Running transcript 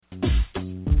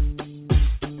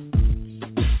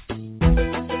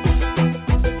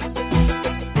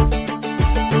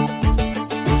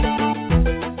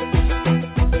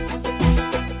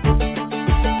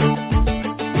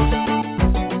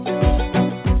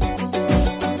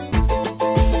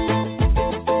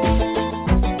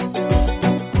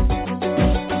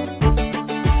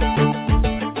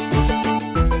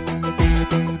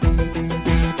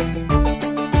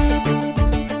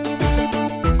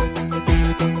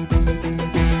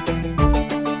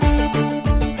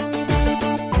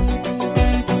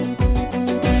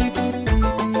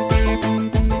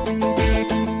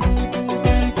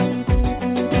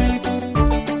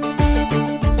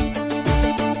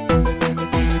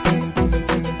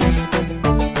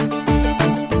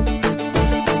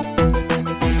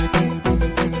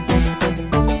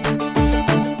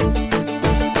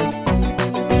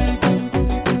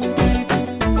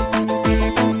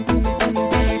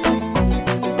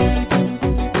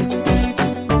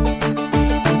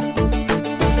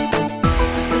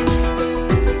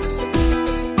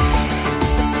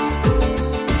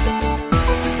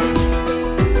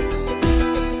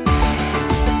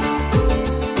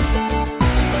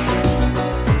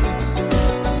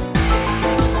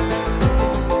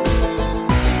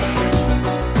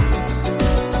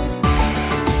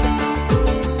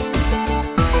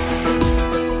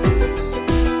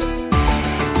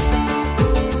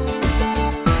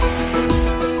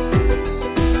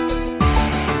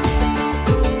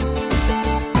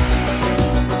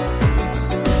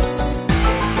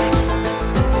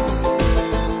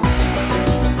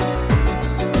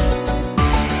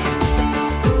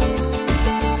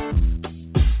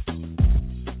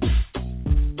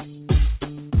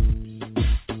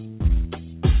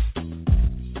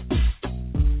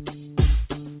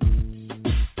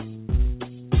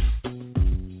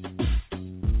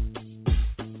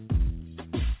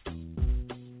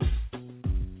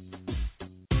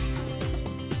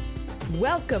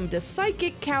Welcome to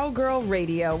Psychic Cowgirl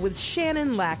Radio with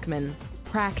Shannon Lackman.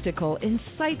 Practical,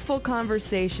 insightful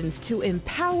conversations to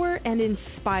empower and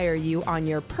inspire you on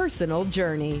your personal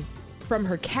journey. From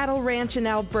her cattle ranch in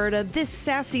Alberta, this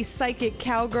sassy psychic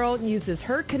cowgirl uses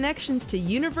her connections to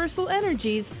universal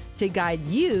energies to guide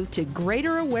you to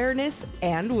greater awareness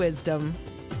and wisdom.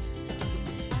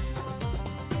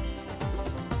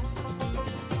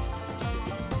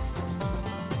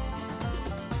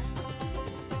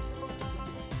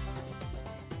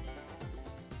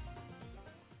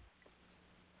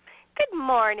 Good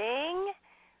morning.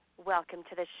 Welcome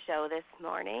to the show this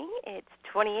morning. It's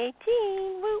 2018.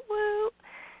 Woo woo.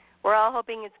 We're all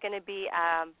hoping it's going to be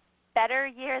a better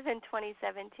year than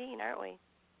 2017, aren't we?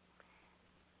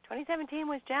 2017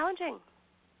 was challenging.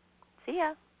 See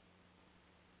ya.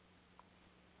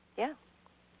 Yeah.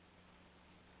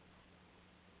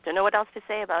 Don't know what else to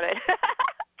say about it.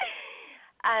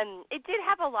 It did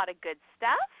have a lot of good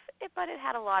stuff, but it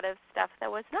had a lot of stuff that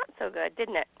was not so good,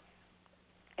 didn't it?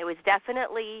 It was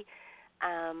definitely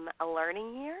a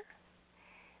learning year.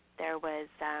 There was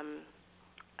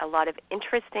a lot of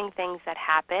interesting things that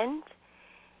happened,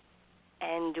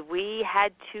 and we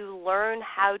had to learn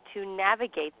how to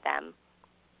navigate them.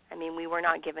 I mean, we were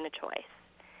not given a choice.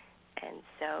 And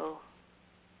so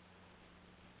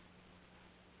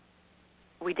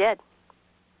we did.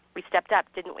 We stepped up,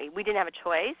 didn't we? We didn't have a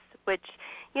choice, which,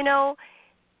 you know,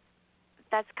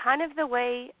 that's kind of the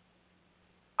way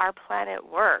our planet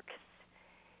works.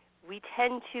 We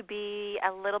tend to be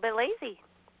a little bit lazy.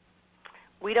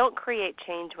 We don't create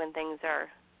change when things are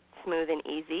smooth and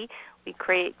easy. We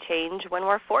create change when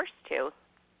we're forced to.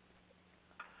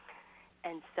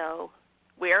 And so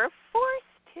we're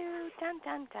forced to. Dun,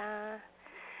 dun, dun.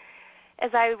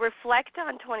 As I reflect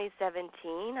on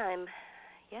 2017, I'm,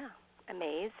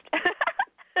 amazed.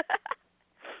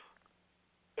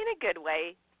 In a good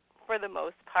way, for the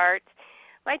most part.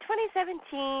 My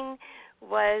 2017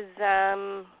 was,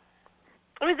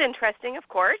 it was interesting, of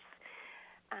course.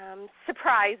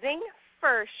 Surprising,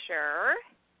 for sure.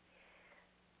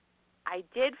 I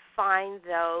did find,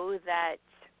 though, that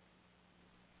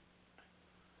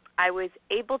I was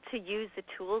able to use the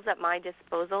tools at my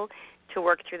disposal to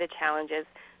work through the challenges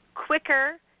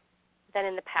quicker than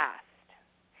in the past.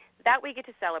 That we get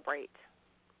to celebrate,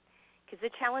 because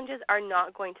the challenges are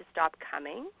not going to stop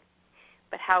coming,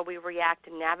 but how we react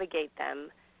and navigate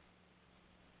them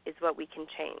is what we can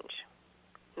change.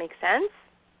 Make sense?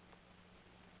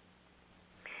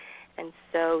 And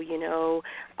so, you know,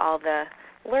 all the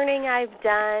learning I've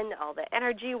done, all the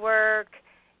energy work,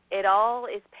 it all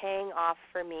is paying off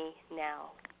for me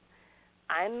now.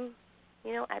 I'm,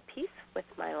 at peace with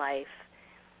my life.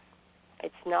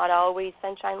 It's not always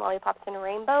sunshine, lollipops, and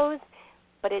rainbows,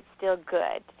 but it's still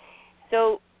good.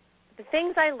 So the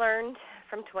things I learned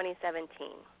from 2017,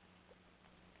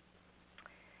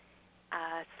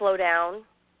 slow down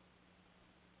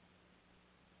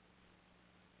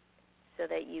so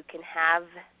that you can have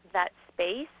that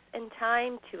space and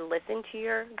time to listen to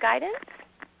your guidance.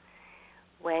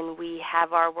 When we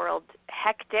have our world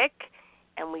hectic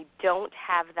and we don't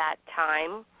have that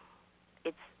time,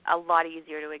 it's a lot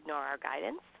easier to ignore our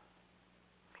guidance.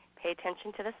 Pay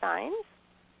attention to the signs.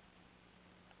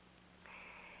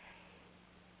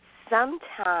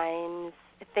 Sometimes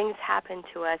things happen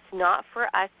to us not for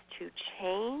us to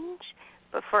change,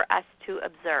 but for us to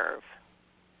observe.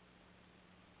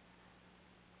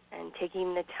 And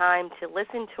taking the time to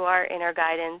listen to our inner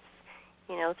guidance,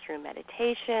 through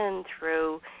meditation,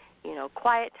 through,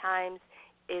 quiet times,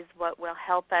 is what will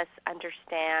help us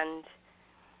understand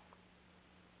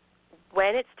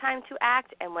when it's time to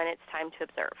act and when it's time to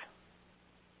observe,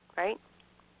 right?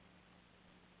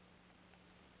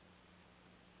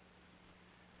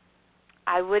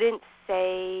 I wouldn't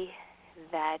say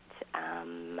that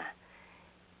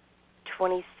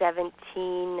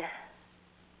 2017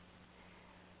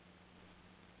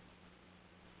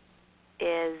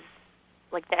 is,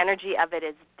 like, the energy of it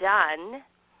is done,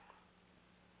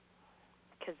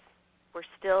 because we're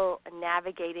still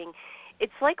navigating.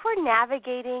 It's like we're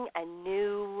navigating a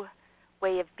new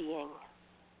way of being.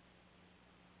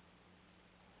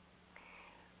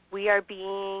 We are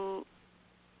being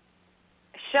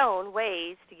shown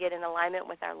ways to get in alignment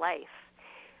with our life.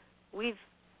 We've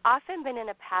often been in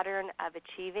a pattern of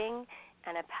achieving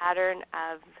and a pattern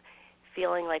of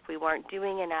feeling like we weren't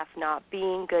doing enough, not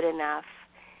being good enough.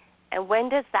 And when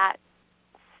does that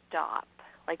stop?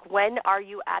 Like, when are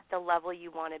you at the level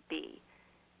you want to be?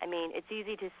 I mean, it's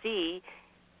easy to see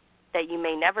that you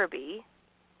may never be,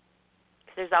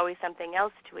 because there's always something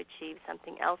else to achieve,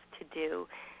 something else to do.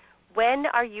 When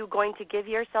are you going to give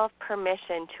yourself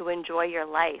permission to enjoy your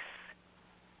life?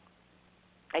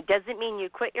 It doesn't mean you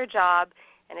quit your job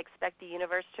and expect the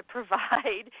universe to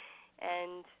provide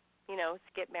and,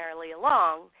 skip merrily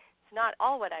along. It's not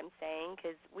all what I'm saying,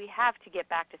 because we have to get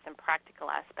back to some practical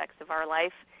aspects of our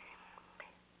life.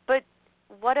 But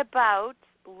what about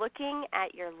looking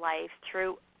at your life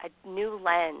through a new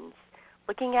lens,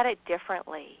 looking at it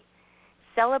differently,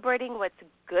 celebrating what's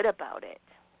good about it?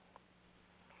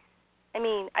 I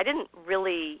mean, I didn't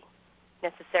really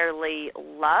necessarily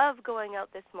love going out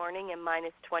this morning in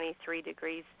minus 23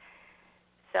 degrees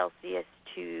Celsius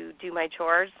to do my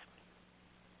chores,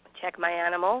 check my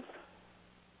animals.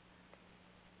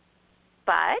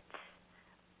 But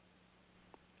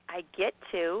I get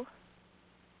to,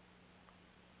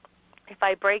 if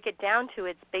I break it down to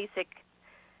its basic,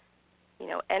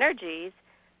 energies,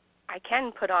 I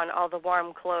can put on all the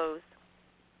warm clothes.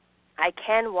 I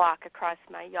can walk across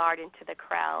my yard into the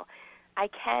corral. I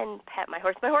can pet my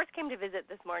horse. My horse came to visit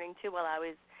this morning, too, while I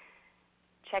was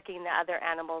checking the other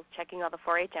animals, checking all the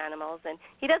 4-H animals, and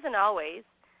he doesn't always,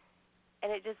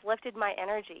 and it just lifted my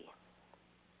energy.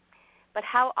 But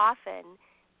how often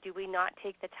do we not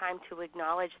take the time to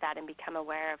acknowledge that and become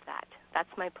aware of that? That's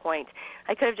my point.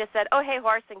 I could have just said, oh, hey,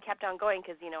 horse, and kept on going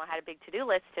because, I had a big to-do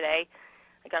list today.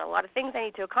 I got a lot of things I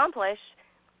need to accomplish.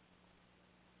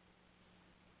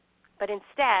 But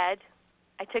instead,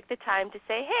 I took the time to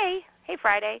say, hey,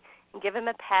 Friday, and give him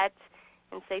a pet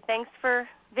and say, thanks for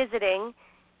visiting.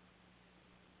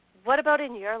 What about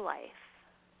in your life?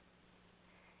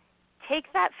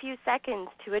 Take that few seconds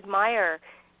to admire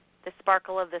the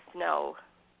sparkle of the snow,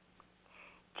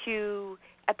 to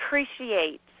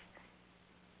appreciate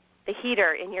the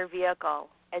heater in your vehicle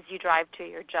as you drive to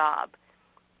your job.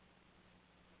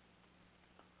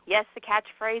 Yes, the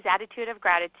catchphrase, attitude of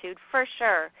gratitude, for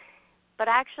sure, but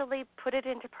actually put it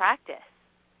into practice.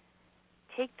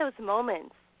 Take those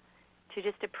moments to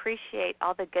just appreciate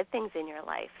all the good things in your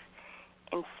life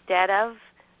instead of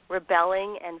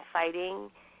rebelling and fighting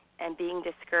and being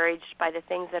discouraged by the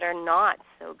things that are not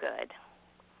so good.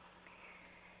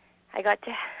 I got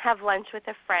to have lunch with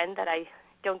a friend that I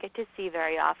don't get to see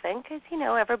very often because,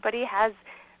 everybody has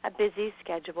a busy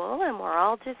schedule and we're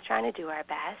all just trying to do our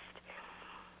best.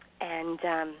 And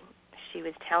she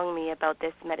was telling me about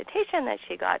this meditation that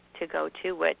she got to go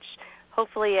to, which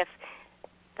hopefully if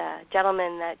the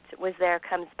gentleman that was there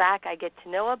comes back, I get to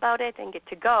know about it and get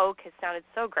to go because it sounded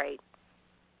so great.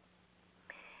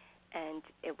 And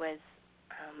it was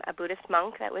a Buddhist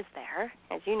monk that was there.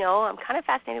 As you know, I'm kind of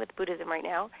fascinated with Buddhism right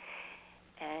now.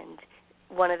 And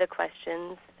one of the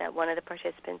questions that one of the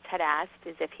participants had asked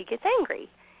is if he gets angry.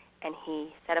 And he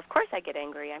said, of course I get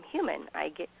angry. I'm human.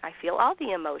 I feel all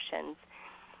the emotions.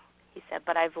 He said,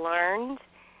 but I've learned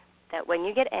that when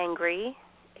you get angry,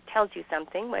 it tells you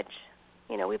something, which,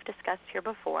 we've discussed here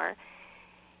before,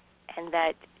 and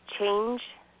that change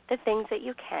the things that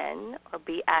you can or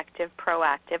be active,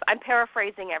 proactive. I'm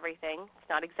paraphrasing everything. It's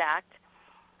not exact.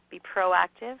 Be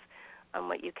proactive on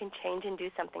what you can change and do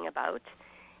something about,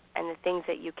 and the things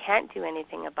that you can't do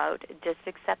anything about, just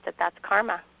accept that that's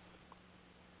karma.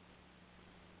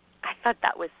 I thought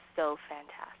that was so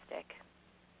fantastic.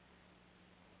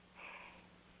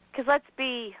 Because let's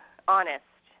be honest,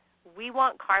 we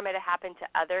want karma to happen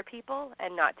to other people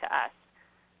and not to us.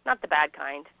 Not the bad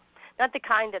kind. Not the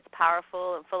kind that's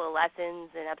powerful and full of lessons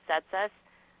and upsets us.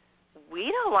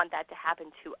 We don't want that to happen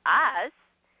to us.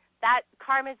 That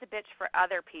karma's a bitch for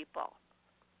other people.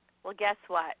 Well, guess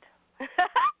what?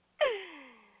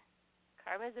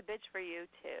 Karma's a bitch for you,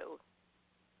 too.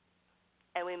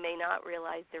 And we may not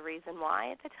realize the reason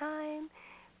why at the time,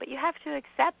 but you have to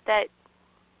accept that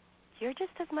you're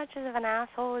just as much of an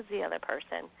asshole as the other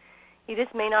person. You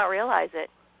just may not realize it.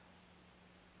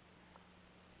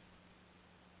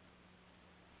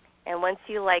 And once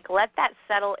you, let that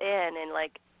settle in and,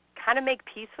 kind of make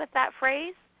peace with that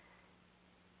phrase,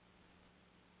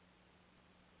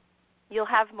 you'll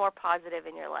have more positive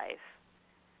in your life.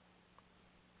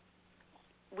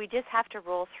 We just have to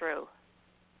roll through,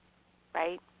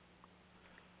 right?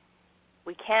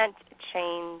 We can't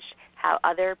change how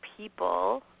other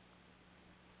people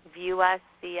view us,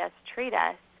 see us, treat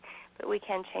us, but we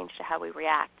can change to how we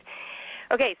react.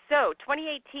 Okay, so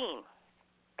 2018.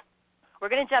 We're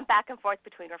going to jump back and forth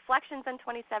between reflections on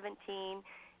 2017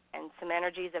 and some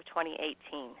energies of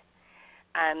 2018.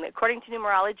 According to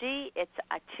numerology, it's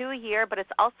a 2-year, but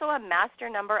it's also a master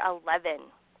number 11.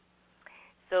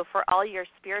 So for all your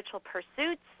spiritual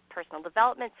pursuits, personal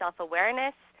development,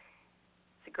 self-awareness,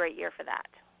 it's a great year for that.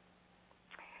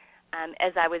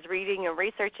 As I was reading and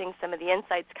researching some of the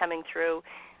insights coming through,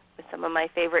 with some of my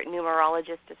favorite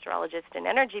numerologists, astrologists, and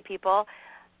energy people,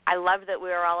 I love that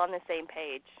we are all on the same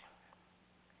page.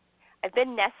 I've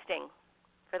been nesting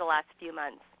for the last few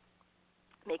months,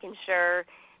 making sure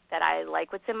that I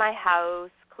like what's in my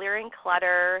house, clearing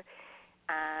clutter,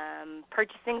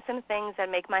 purchasing some things that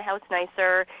make my house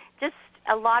nicer, just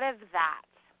a lot of that.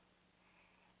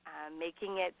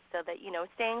 Making it so that,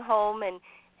 staying home and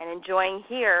enjoying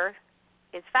here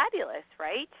is fabulous,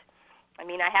 right? I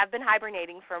mean, I have been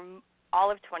hibernating for all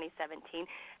of 2017.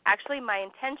 Actually, my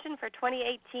intention for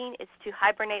 2018 is to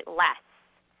hibernate less.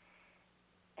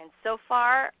 And so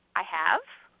far, I have.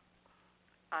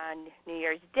 On New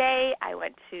Year's Day, I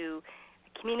went to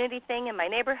a community thing in my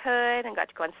neighborhood and got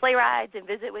to go on sleigh rides and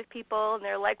visit with people, and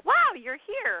they're like, wow, you're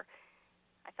here.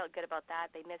 I felt good about that.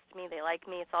 They missed me. They like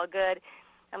me. It's all good.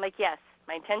 I'm like, yes,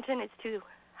 my intention is to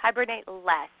hibernate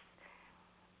less.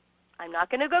 I'm not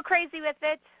going to go crazy with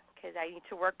it because I need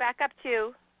to work back up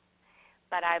too,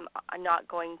 but I'm not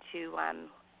going to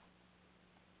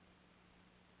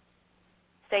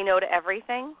say no to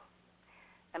everything.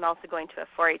 I'm also going to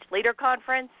a 4-H leader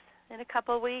conference in a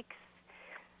couple of weeks.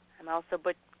 I'm also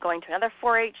going to another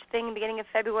 4-H thing in the beginning of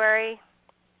February.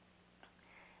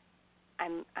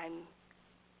 I'm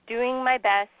doing my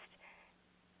best,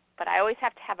 but I always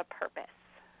have to have a purpose,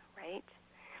 right?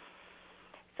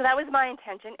 So that was my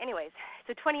intention. Anyways,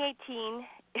 so 2018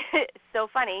 is so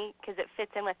funny because it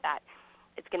fits in with that.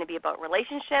 It's going to be about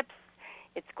relationships.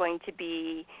 It's going to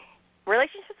be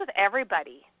relationships with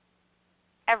everybody.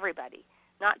 Everybody.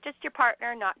 Not just your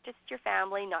partner, not just your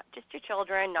family, not just your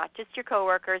children, not just your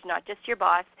coworkers, not just your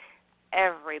boss.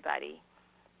 Everybody.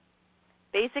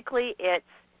 Basically, it's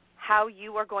how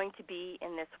you are going to be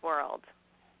in this world.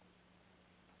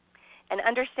 And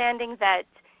understanding that,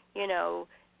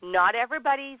 not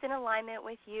everybody's in alignment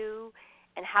with you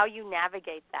and how you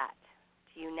navigate that.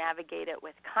 Do you navigate it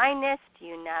with kindness? Do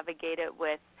you navigate it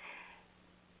with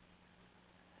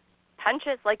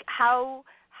punches? Like how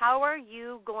are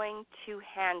you going to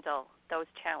handle those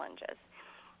challenges?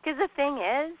 Because the thing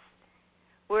is,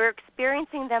 we're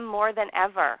experiencing them more than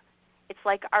ever. It's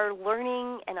like our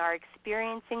learning and our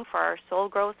experiencing for our soul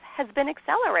growth has been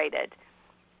accelerated.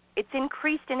 It's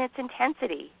increased in its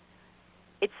intensity.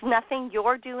 It's nothing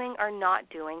you're doing or not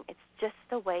doing. It's just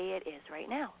the way it is right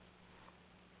now.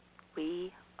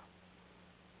 We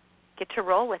get to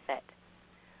roll with it.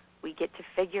 We get to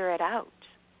figure it out.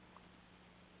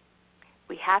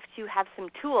 We have to have some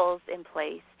tools in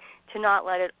place to not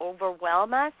let it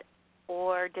overwhelm us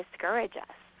or discourage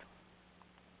us.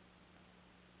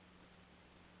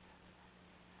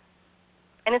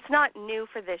 And it's not new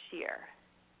for this year.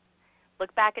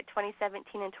 Look back at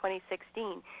 2017 and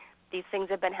 2016. These things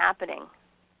have been happening.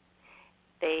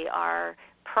 They are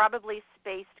probably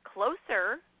spaced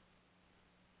closer,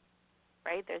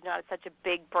 right? There's not such a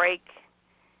big break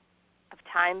of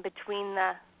time between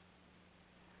the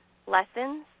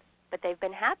lessons, but they've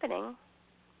been happening.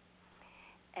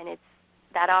 And it's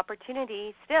that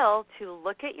opportunity still to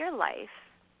look at your life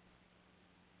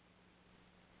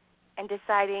and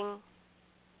deciding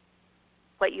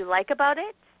what you like about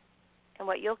it and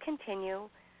what you'll continue,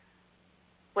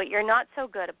 what you're not so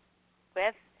good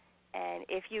with, and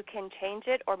if you can change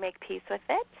it or make peace with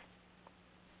it,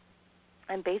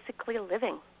 and basically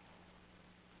living.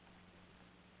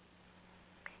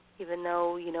 Even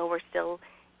though, we're still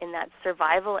in that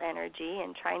survival energy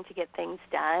and trying to get things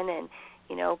done and,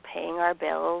 paying our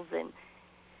bills and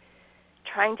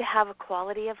trying to have a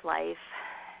quality of life.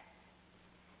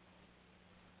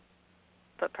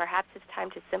 But perhaps it's time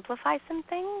to simplify some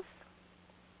things.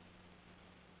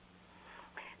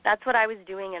 That's what I was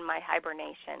doing in my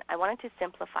hibernation. I wanted to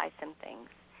simplify some things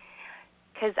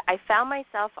because I found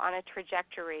myself on a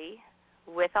trajectory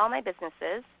with all my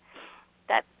businesses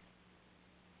that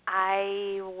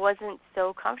I wasn't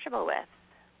so comfortable with.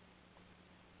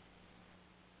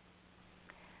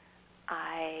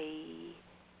 I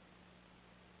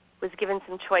was given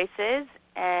some choices,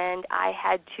 and I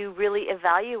had to really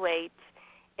evaluate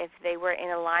if they were in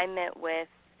alignment with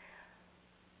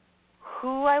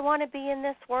who I want to be in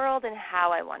this world and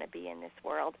how I want to be in this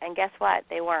world. And guess what?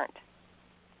 They weren't.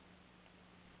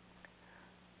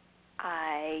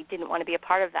 I didn't want to be a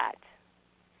part of that.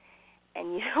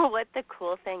 And you know what the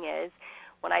cool thing is?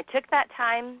 When I took that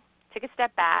time, took a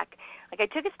step back, I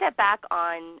took a step back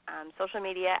on social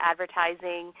media,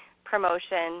 advertising,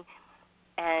 promotion,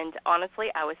 and honestly,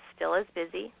 I was still as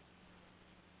busy,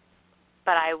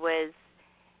 but I was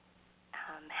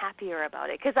happier about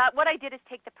it. Because what I did is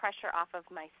take the pressure off of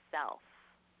myself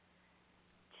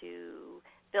to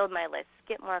build my list,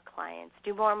 get more clients,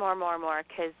 do more,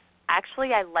 because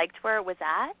actually I liked where it was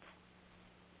at,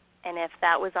 And if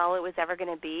that was all it was ever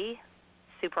going to be,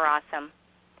 super awesome.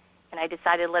 And I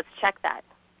decided, let's check that.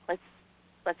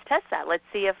 Let's test that. Let's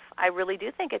see if I really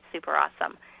do think it's super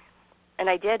awesome. And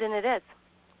I did, and it is.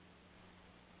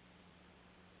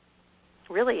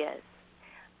 It really is.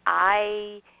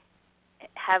 I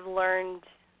have learned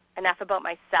enough about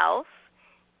myself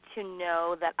to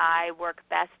know that I work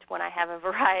best when I have a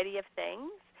variety of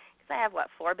things. Because I have,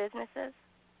 4 businesses?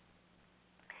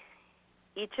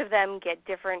 Each of them get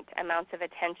different amounts of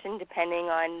attention depending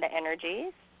on the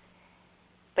energies,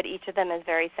 but each of them is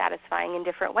very satisfying in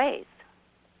different ways.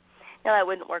 Now, that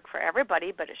wouldn't work for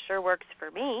everybody, but it sure works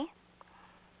for me.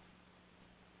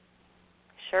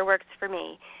 Sure works for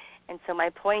me. And so my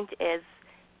point is,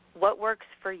 what works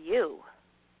for you?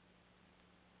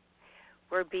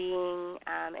 We're being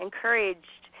encouraged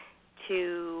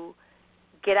to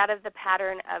get out of the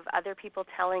pattern of other people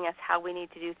telling us how we need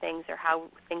to do things or how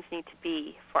things need to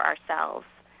be for ourselves.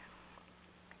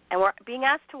 And we're being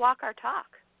asked to walk our talk.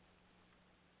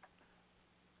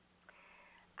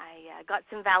 I got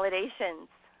some validations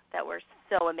that were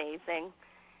so amazing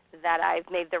that I've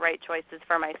made the right choices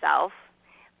for myself.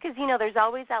 Because, there's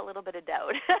always that little bit of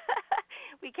doubt.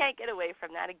 We can't get away from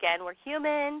that. Again, we're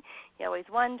human. You always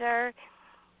wonder.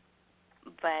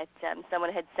 But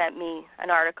someone had sent me an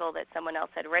article that someone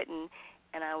else had written,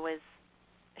 and I was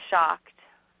shocked,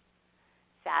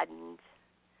 saddened,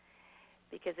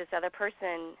 because this other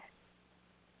person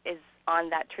is on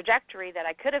that trajectory that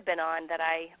I could have been on that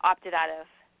I opted out of.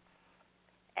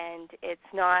 And it's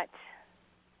not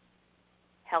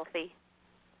healthy.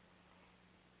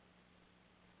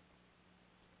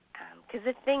 Because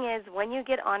the thing is, when you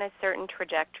get on a certain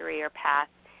trajectory or path,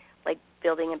 like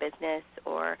building a business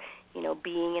or,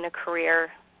 being in a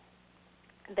career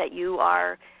that you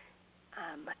are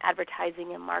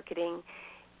advertising and marketing,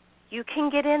 you can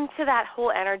get into that whole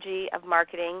energy of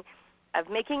marketing, of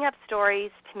making up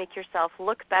stories to make yourself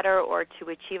look better or to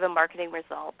achieve a marketing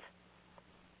result.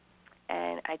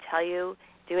 And I tell you,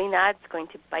 doing that is going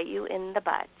to bite you in the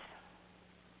butt.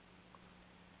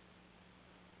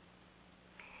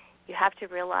 You have to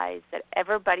realize that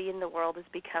everybody in the world has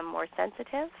become more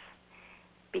sensitive,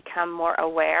 become more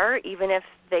aware, even if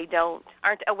they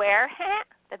aren't aware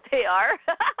that they are.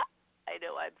 I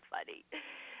know I'm funny.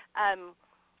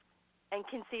 And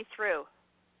can see through.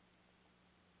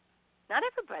 Not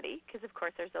everybody, because of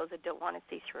course there's those that don't want to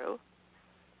see through.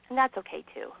 And that's okay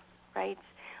too, right?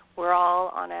 We're all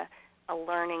on a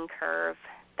learning curve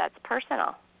that's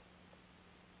personal.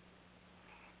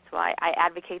 That's why I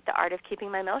advocate the art of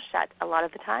keeping my mouth shut a lot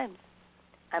of the times.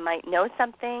 I might know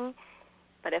something,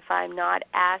 but if I'm not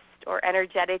asked or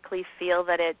energetically feel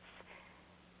that it's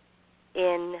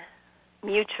in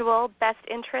mutual best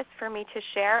interest for me to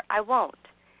share, I won't.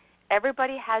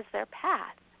 Everybody has their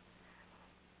path,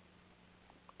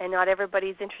 and not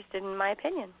everybody's interested in my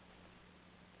opinion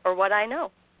or what I know,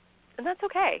 and that's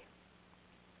okay.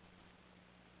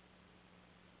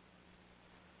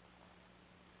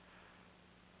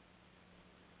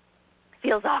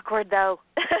 Feels awkward, though.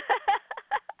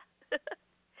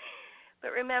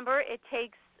 But remember, it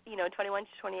takes, 21 to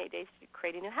 28 days to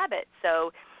create a new habit.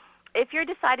 So if you're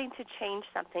deciding to change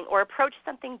something or approach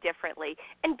something differently,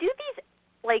 and do these,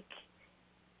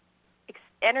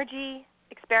 energy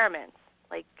experiments,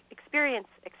 experience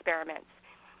experiments.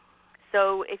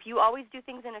 So if you always do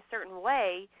things in a certain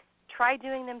way, try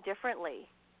doing them differently.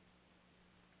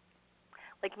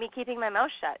 Like me keeping my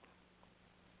mouth shut.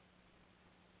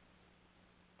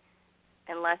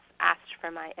 Unless asked for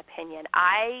my opinion.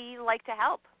 I like to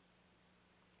help.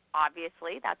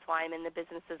 Obviously, that's why I'm in the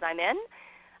businesses I'm in.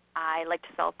 I like to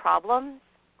solve problems.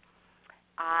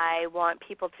 I want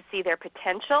people to see their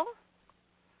potential.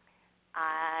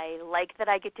 I like that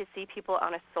I get to see people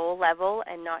on a soul level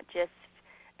and not just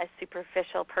a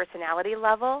superficial personality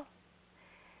level.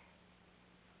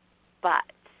 But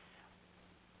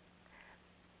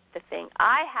the thing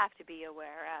I have to be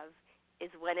aware of is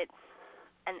when it's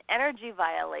an energy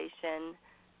violation,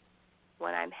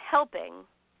 when I'm helping,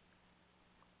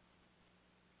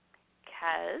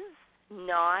 because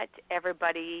not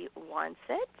everybody wants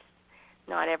it.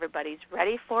 Not everybody's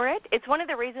ready for it. It's one of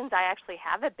the reasons I actually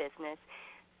have a business,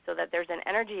 so that there's an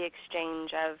energy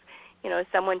exchange of,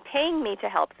 someone paying me to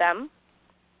help them,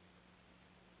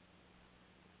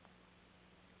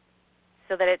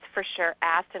 so that it's for sure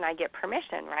asked and I get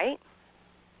permission, right?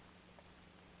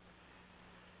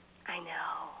 I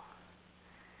know.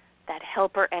 That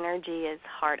helper energy is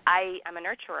hard. I'm a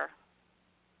nurturer,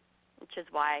 which is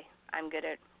why I'm good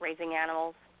at raising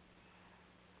animals.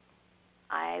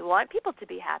 I want people to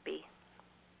be happy.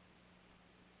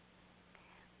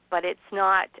 but it's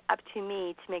not up to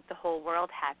me to make the whole world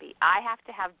happy. I have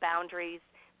to have boundaries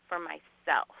for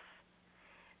myself,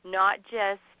 not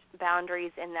just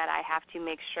boundaries in that I have to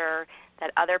make sure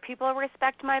that other people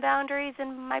respect my boundaries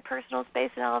and my personal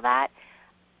space and all of that.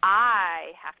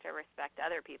 I have to respect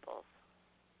other people's.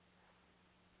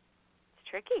 It's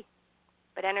tricky.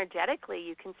 But energetically,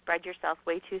 you can spread yourself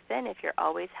way too thin if you're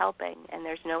always helping and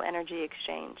there's no energy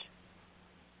exchange.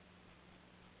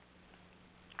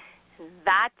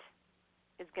 That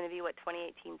is going to be what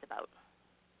 2018 is about.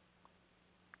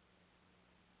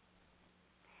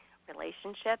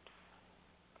 Relationships,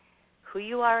 who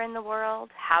you are in the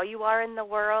world, how you are in the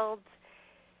world,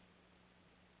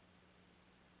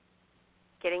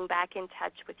 getting back in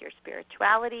touch with your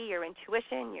spirituality, your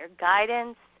intuition, your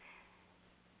guidance,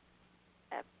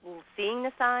 seeing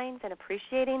the signs and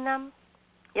appreciating them.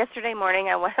 Yesterday morning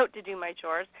I went out to do my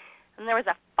chores, and there was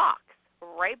a fox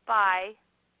right by,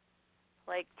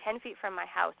 like 10 feet from my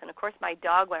house. And, of course, my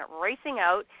dog went racing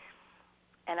out,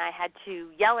 and I had to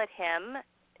yell at him,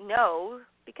 no,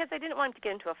 because I didn't want him to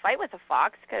get into a fight with a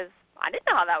fox because I didn't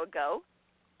know how that would go.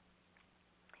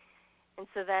 And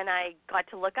so then I got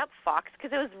to look up fox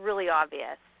because it was really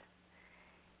obvious.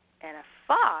 And a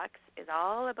fox is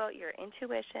all about your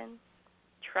intuition,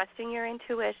 trusting your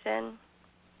intuition.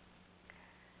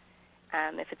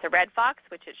 If it's a red fox,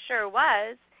 which it sure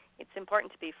was, it's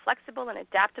important to be flexible and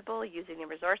adaptable using the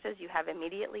resources you have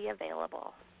immediately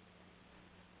available.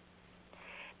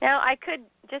 Now, I could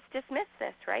just dismiss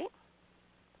this, right?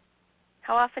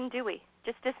 How often do we?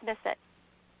 Just dismiss it.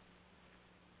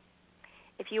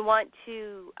 If you want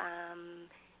to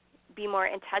be more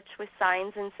in touch with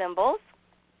signs and symbols,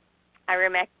 I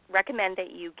recommend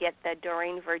that you get the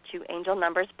Doreen Virtue Angel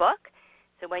Numbers book.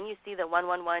 So when you see the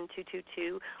 111,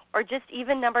 222, or just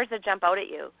even numbers that jump out at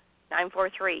you,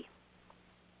 943,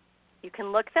 you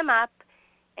can look them up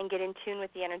and get in tune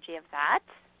with the energy of that.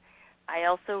 I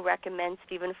also recommend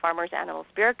Stephen Farmer's Animal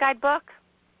Spirit Guide book.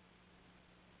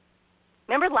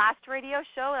 Remember last radio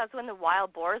show? That's when the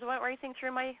wild boars went racing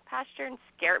through my pasture and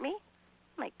scared me?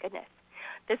 Oh, my goodness.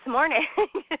 This morning,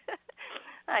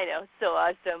 I know, so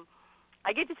awesome.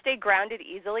 I get to stay grounded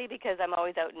easily because I'm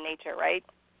always out in nature, right?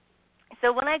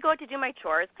 So when I go out to do my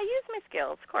chores, I use my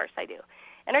skills. Of course I do.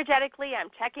 Energetically, I'm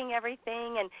checking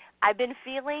everything, and I've been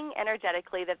feeling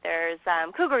energetically that there's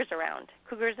cougars around,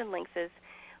 cougars and lynxes,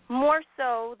 more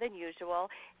so than usual.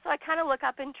 So I kind of look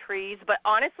up in trees, but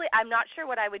honestly, I'm not sure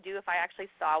what I would do if I actually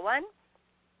saw one.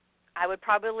 I would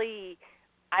probably,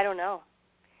 I don't know.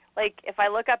 Like if I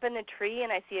look up in the tree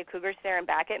and I see a cougar staring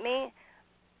back at me,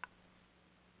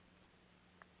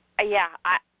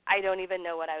 I don't even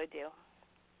know what I would do.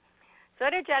 So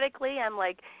energetically, I'm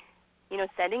like,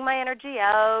 sending my energy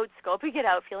out, scoping it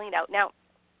out, feeling it out. Now,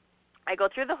 I go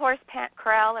through the horse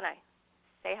corral and I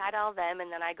say hi to all of them,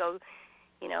 and then I go,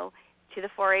 to the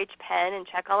 4-H pen and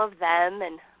check all of them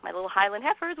and my little Highland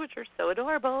heifers, which are so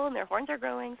adorable, and their horns are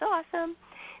growing, so awesome.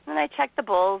 And then I check the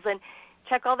bulls and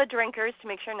check all the drinkers to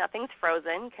make sure nothing's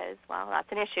frozen because, well,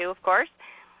 that's an issue, of course.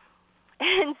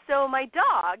 And so my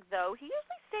dog, though, he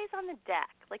usually stays on the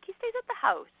deck. Like, he stays at the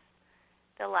house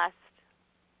the last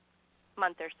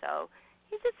month or so.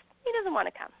 He doesn't want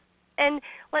to come. And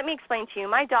let me explain to you,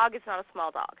 my dog is not a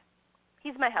small dog.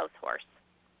 He's my house horse.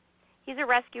 He's a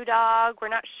rescue dog. We're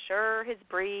not sure his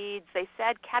breeds. They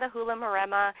said Catahoula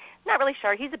Maremma. Not really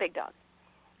sure. He's a big dog.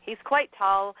 He's quite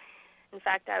tall. In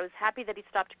fact, I was happy that he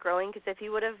stopped growing because if he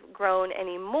would have grown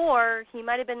any more, he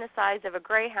might have been the size of a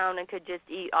greyhound and could just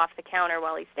eat off the counter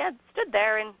while he stood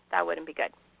there, and that wouldn't be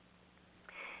good.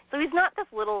 So he's not this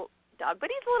little dog, but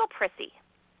he's a little prissy.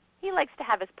 He likes to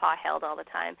have his paw held all the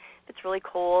time. If it's really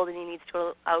cold and he needs to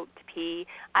go out to pee,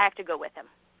 I have to go with him.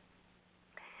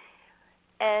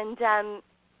 And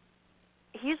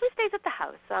he usually stays at the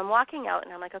house. So I'm walking out,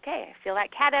 and I'm like, okay, I feel that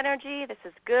cat energy. This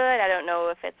is good. I don't know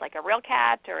if it's like a real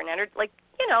cat or an energy,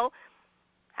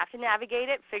 have to navigate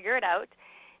it, figure it out.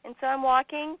 And so I'm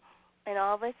walking, and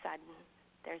all of a sudden,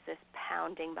 there's this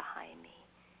pounding behind me.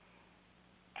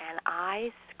 And I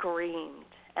screamed,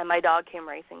 and my dog came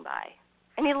racing by.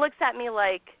 And he looks at me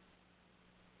like,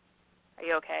 are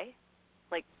you okay?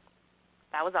 Like,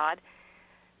 that was odd.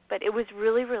 But it was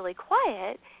really, really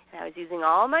quiet, and I was using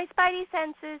all my spidey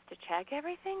senses to check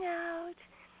everything out.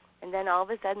 And then all of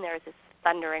a sudden, there was this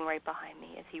thundering right behind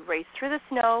me as he raced through the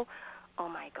snow. Oh,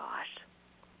 my gosh.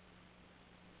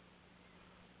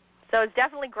 So it's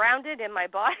definitely grounded in my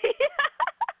body.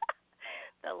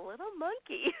 The little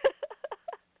monkey.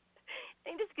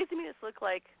 He just gives me this look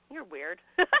like, you're weird.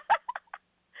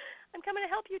 I'm coming to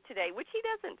help you today, which he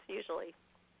doesn't usually.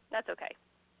 That's okay.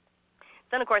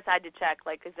 Then, of course, I had to check,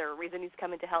 like, is there a reason he's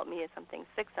coming to help me? Is something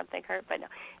sick, something hurt? But no,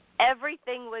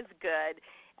 everything was good,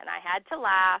 and I had to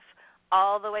laugh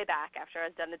all the way back after I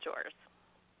was done the chores.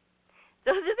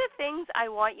 Those are the things I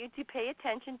want you to pay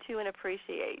attention to and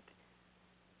appreciate.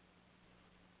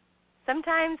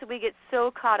 Sometimes we get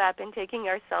so caught up in taking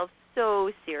ourselves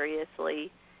so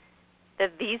seriously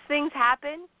that these things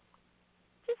happen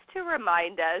just to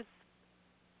remind us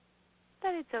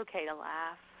that it's okay to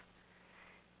laugh.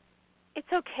 It's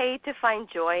okay to find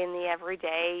joy in the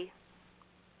everyday.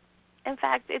 In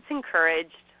fact, it's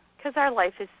encouraged because our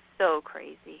life is so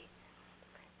crazy.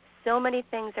 So many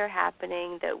things are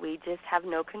happening that we just have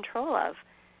no control of.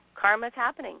 Karma's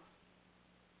happening.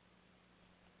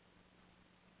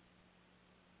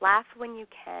 Laugh when you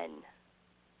can.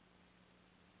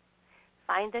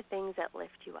 Find the things that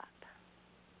lift you up.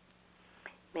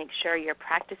 Make sure you're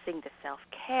practicing the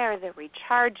self-care, the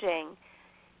recharging,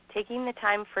 taking the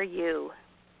time for you.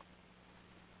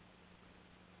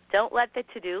 Don't let the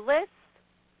to-do list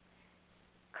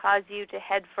cause you to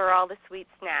head for all the sweet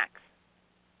snacks.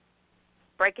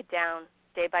 Break it down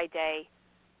day by day.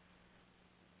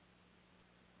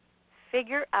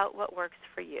 Figure out what works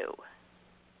for you.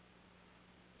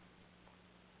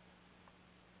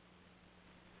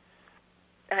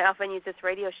 I often use this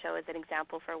radio show as an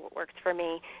example for what works for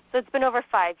me. So it's been over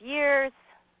 5 years,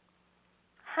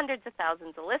 hundreds of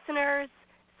thousands of listeners.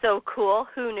 So cool.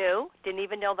 Who knew? Didn't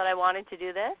even know that I wanted to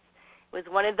do this. It was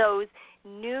one of those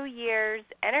New Year's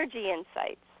energy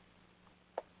insights.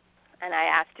 And I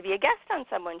asked to be a guest on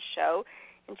someone's show,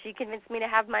 and she convinced me to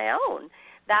have my own.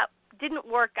 That didn't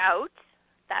work out,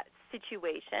 that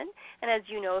situation. And as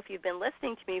you know, if you've been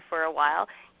listening to me for a while,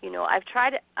 you know I've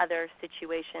tried other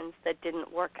situations that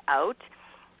didn't work out.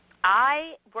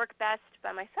 I work best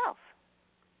by myself.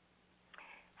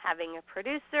 Having a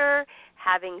producer,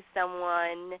 having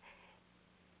someone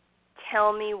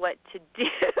tell me what to do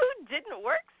didn't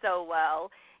work so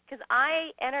well because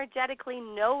I energetically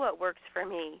know what works for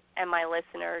me and my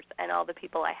listeners and all the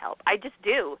people I help. I just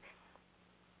do.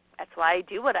 That's why I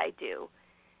do what I do.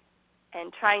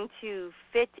 And trying to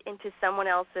fit into someone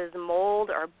else's mold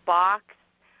or box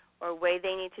or way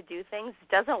they need to do things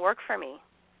doesn't work for me.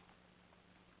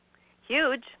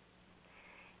 Huge.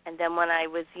 And then when I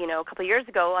was, a couple of years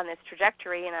ago on this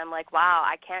trajectory, and I'm like, wow,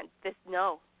 I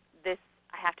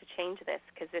have to change this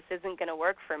because this isn't going to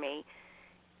work for me.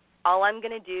 All I'm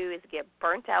going to do is get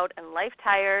burnt out and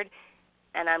life-tired,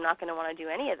 and I'm not going to want to do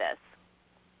any of this.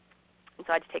 And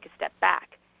so I had to take a step back.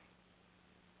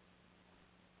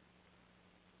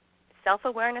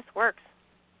 Self-awareness works.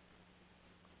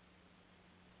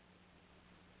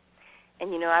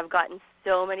 And, I've gotten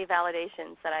so many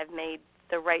validations that I've made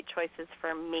the right choices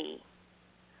for me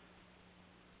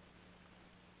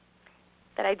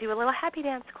that I do a little happy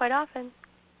dance quite often.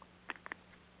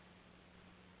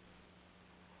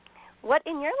 What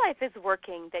in your life is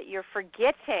working that you're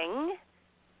forgetting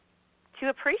to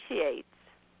appreciate,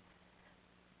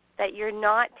 that you're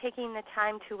not taking the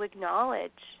time to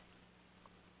acknowledge?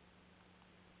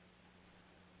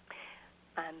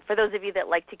 For those of you that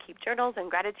like to keep journals and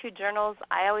gratitude journals,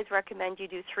 I always recommend you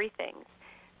do 3 things.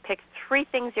 Pick 3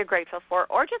 things you're grateful for,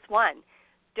 or just one.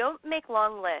 Don't make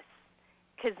long lists,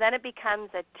 because then it becomes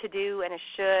a to-do and a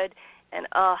should, and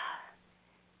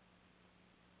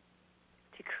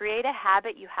to create a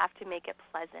habit, you have to make it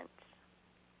pleasant.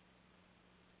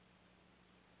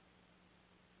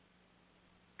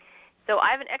 So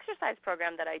I have an exercise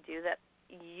program that I do that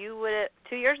you would,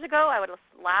 2 years ago, I would have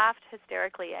laughed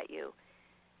hysterically at you.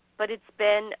 But it's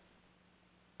been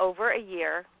over a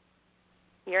year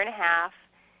and a half,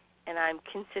 and I'm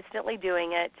consistently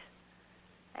doing it.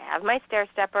 I have my stair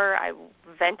stepper. I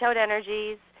vent out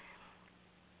energies.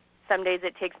 Some days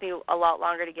it takes me a lot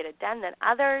longer to get it done than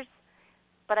others,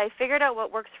 but I figured out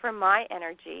what works for my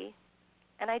energy,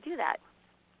 and I do that.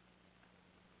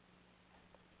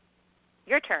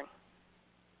 Your turn.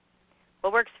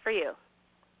 What works for you?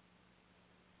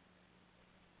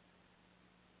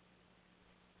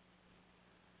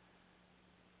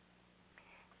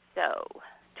 So,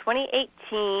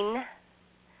 2018,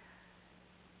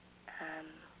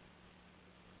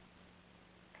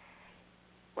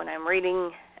 when I'm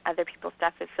reading other people's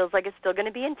stuff, it feels like it's still going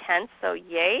to be intense, so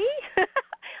yay.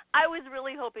 I was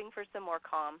really hoping for some more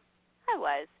calm. I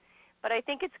was. But I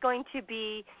think it's going to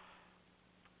be,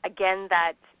 again,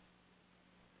 that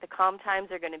the calm times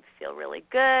are going to feel really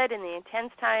good and the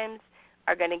intense times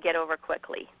are going to get over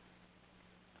quickly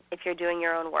if you're doing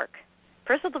your own work.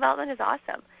 Personal development is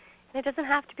awesome. And it doesn't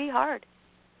have to be hard.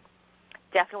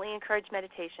 Definitely encourage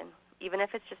meditation, even if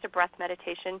it's just a breath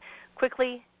meditation.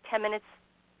 Quickly, 10 minutes,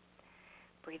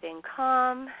 Breathe in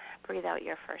calm. Breathe out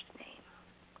your first name.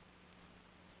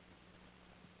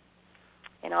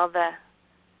 In all the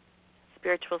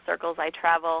spiritual circles I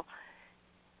travel,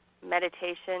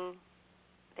 meditation,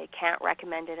 they can't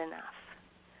recommend it enough.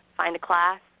 Find a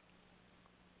class.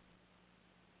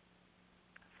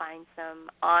 Find some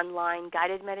online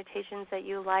guided meditations that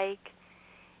you like.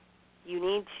 You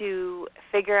need to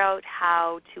figure out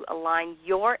how to align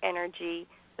your energy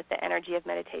with the energy of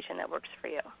meditation that works for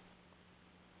you.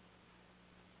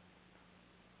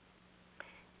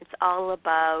 It's all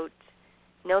about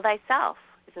know thyself.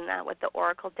 Isn't that what the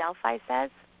Oracle Delphi says?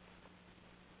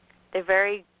 The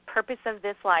very purpose of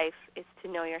this life is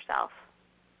to know yourself.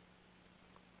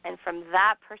 And from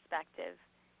that perspective,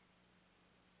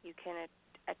 you can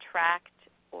attract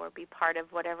or be part of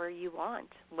whatever you want,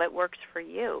 what works for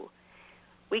you.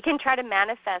 We can try to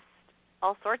manifest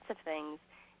all sorts of things,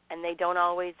 and they don't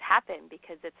always happen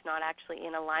because it's not actually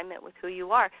in alignment with who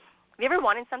you are. Have you ever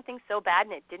wanted something so bad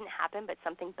and it didn't happen, but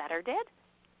something better did?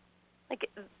 Like,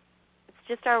 it's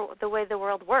just the way the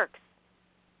world works.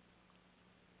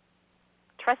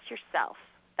 Trust yourself.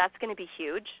 That's going to be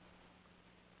huge.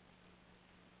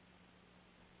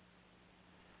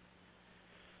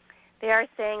 They are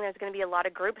saying there's going to be a lot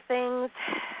of group things.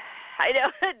 I know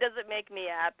it doesn't make me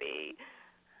happy.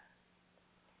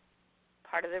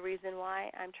 Part of the reason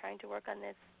why I'm trying to work on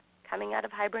this coming out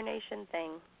of hibernation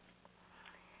thing.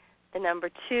 The number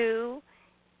 2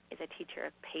 is a teacher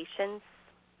of patience.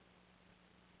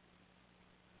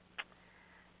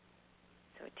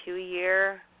 So a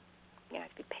 2-year, you have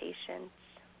to be patient.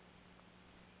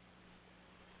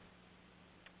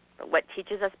 But what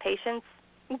teaches us patience?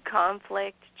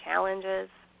 Conflict, challenges.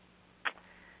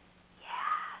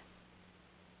 Yeah.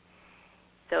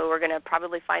 So we're going to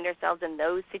probably find ourselves in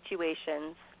those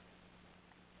situations.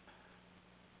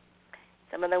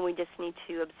 Some of them we just need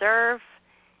to observe.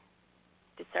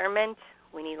 Discernment,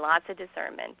 we need lots of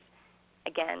discernment.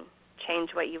 Again, change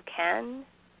what you can,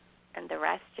 and the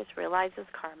rest just realize is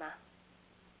karma.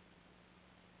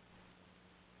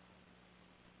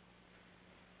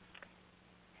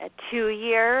 At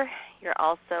 2-year, you're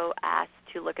also asked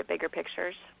to look at bigger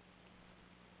pictures,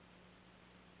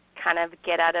 kind of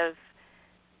get out of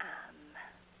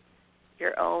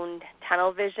your own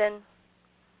tunnel vision,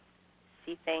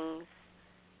 see things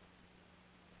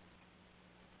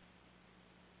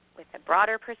with a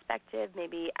broader perspective,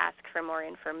 maybe ask for more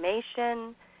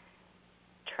information,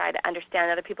 try to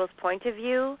understand other people's point of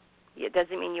view. It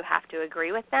doesn't mean you have to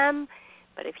agree with them,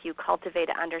 but if you cultivate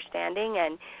an understanding,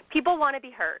 and people want to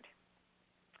be heard.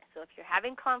 So if you're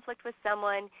having conflict with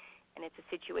someone and it's a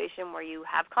situation where you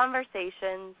have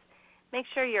conversations, make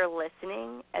sure you're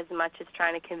listening as much as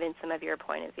trying to convince them of your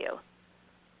point of view.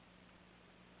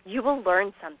 You will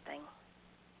learn something.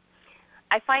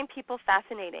 I find people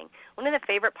fascinating. One of the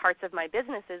favorite parts of my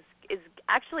business is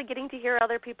actually getting to hear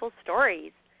other people's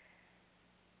stories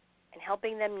and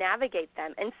helping them navigate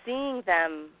them and seeing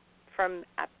them from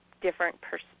a different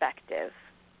perspective.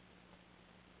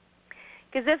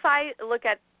 Because if I look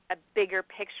at a bigger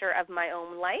picture of my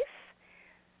own life,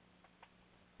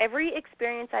 every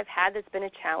experience I've had that's been a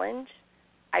challenge,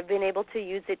 I've been able to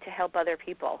use it to help other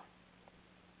people.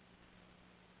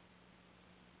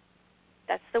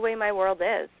 That's the way my world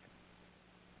is.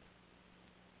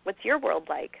 What's your world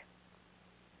like?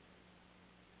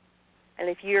 And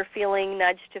if you're feeling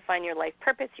nudged to find your life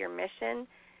purpose, your mission,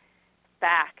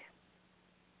 back.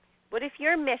 What if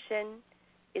your mission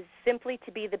is simply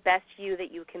to be the best you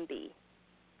that you can be?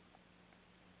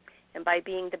 And by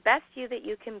being the best you that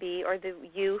you can be, or the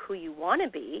you who you want to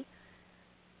be,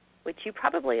 which you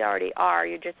probably already are,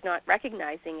 you're just not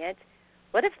recognizing it,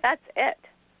 what if that's it?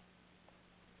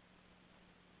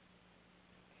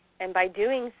 And by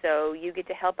doing so, you get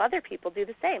to help other people do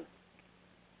the same.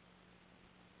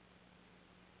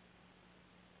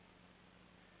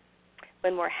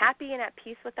 When we're happy and at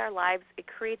peace with our lives, it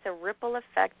creates a ripple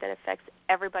effect that affects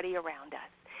everybody around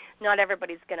us. Not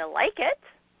everybody's going to like it,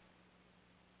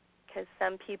 because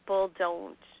some people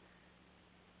don't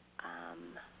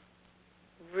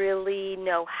really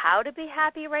know how to be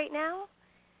happy right now.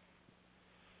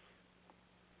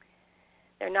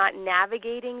 They're not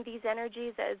navigating these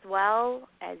energies as well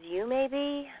as you may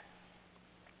be.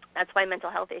 That's why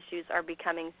mental health issues are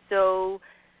becoming so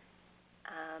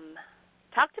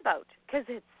talked about, because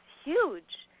it's huge,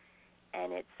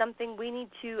 and it's something we need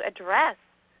to address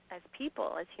as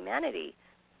people, as humanity.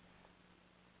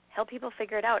 Help people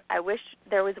figure it out. I wish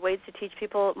there was ways to teach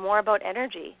people more about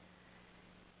energy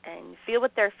and feel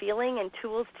what they're feeling and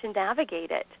tools to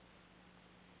navigate it.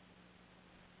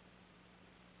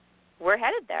 We're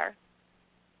headed there.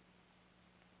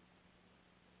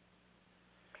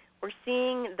 We're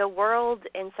seeing the world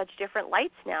in such different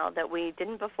lights now that we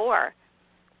didn't before,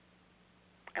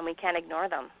 and we can't ignore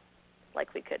them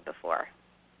like we could before.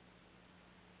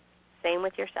 Same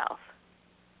with yourself.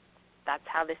 That's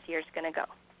how this year's going to go.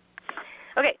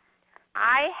 Okay,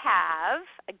 I have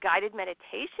a guided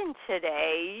meditation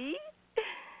today.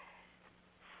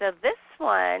 So this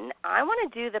one, I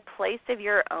want to do the place of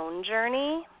your own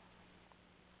journey.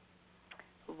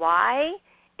 Why?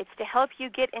 It's to help you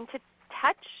get into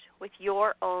touch with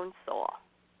your own soul.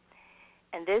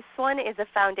 And this one is a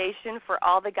foundation for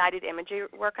all the guided imagery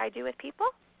work I do with people.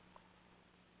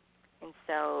 And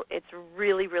so it's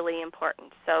really, really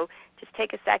important. So just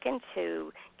take a second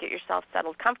to get yourself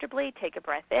settled comfortably. Take a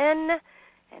breath in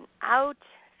and out,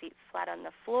 feet flat on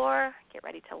the floor. Get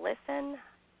ready to listen.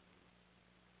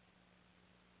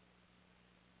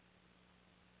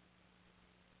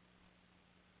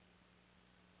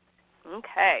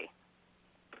 Okay.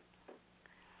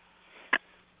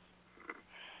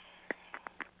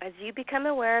 As you become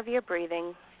aware of your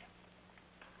breathing,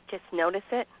 just notice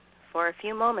it for a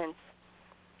few moments.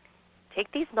 Take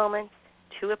these moments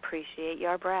to appreciate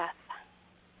your breath.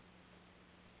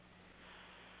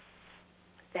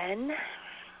 Then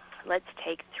let's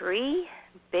take 3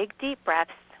 big, deep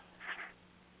breaths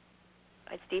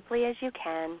as deeply as you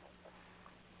can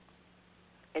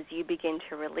as you begin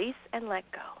to release and let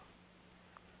go.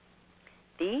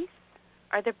 These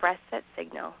are the breaths that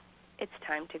signal it's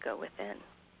time to go within.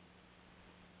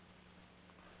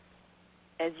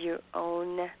 As your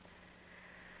own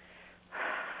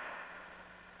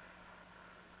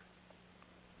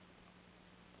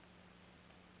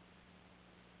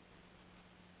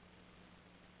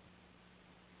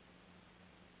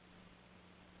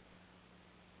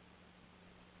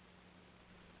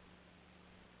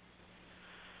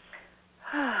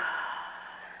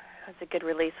That's a good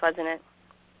release, wasn't it?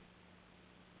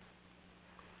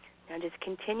 Now just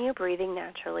continue breathing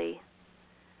naturally.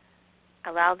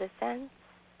 Allow the sense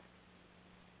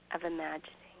of imagining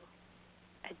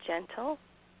a gentle,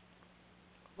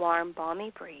 warm,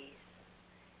 balmy breeze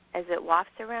as it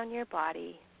wafts around your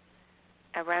body,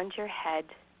 around your head,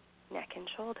 neck, and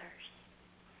shoulders.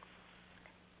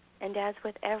 And as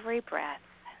with every breath,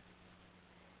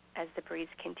 as the breeze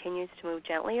continues to move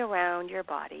gently around your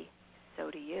body, so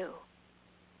do you.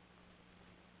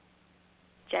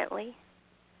 Gently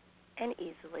and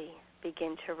easily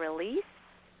begin to release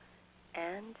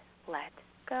and let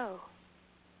go,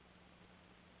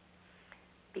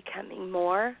 becoming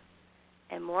more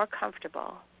and more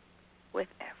comfortable with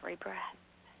every breath.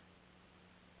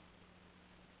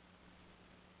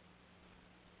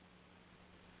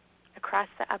 Across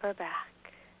the upper back,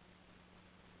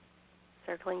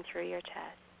 circling through your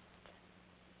chest,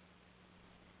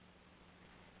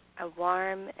 a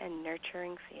warm and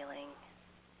nurturing feeling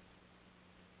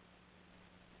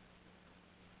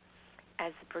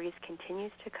as the breeze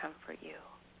continues to comfort you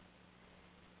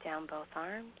down both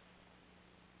arms,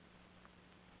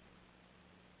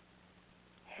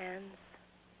 hands,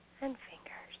 and fingers.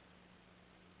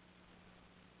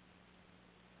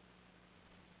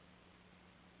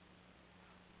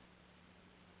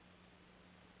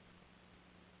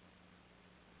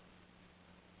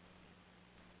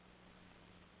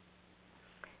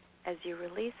 As you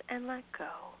release and let go,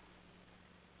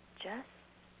 just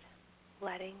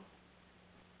letting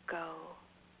go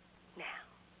now.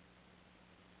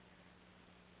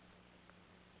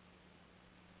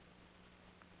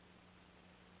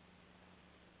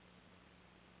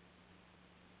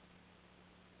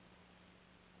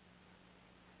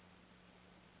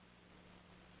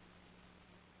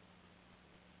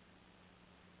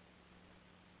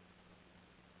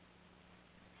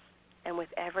 And with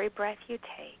every breath you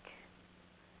take,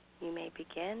 you may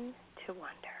begin to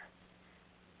wonder,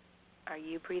 are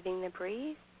you breathing the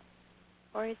breeze,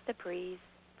 or is the breeze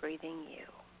breathing you?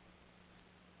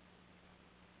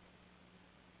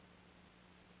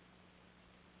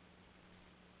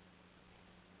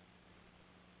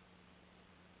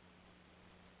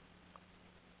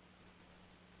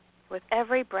 With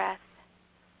every breath,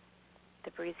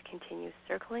 the breeze continues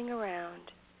circling around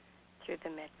through the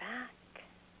mid-back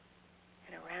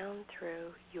and around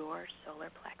through your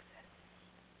solar plexus.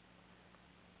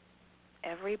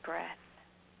 Every breath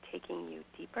taking you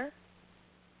deeper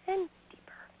and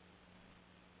deeper.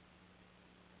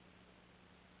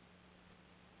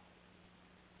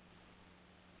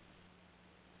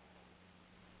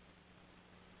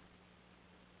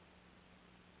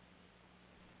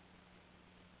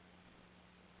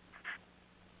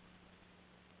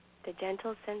 The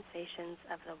gentle sensations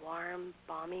of the warm,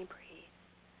 balmy breeze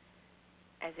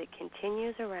as it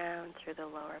continues around through the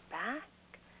lower back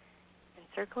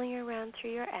circling around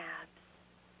through your abs,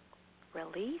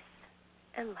 release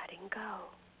and letting go,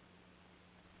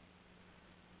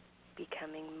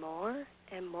 becoming more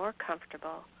and more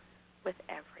comfortable with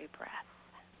every breath.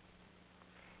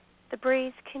 The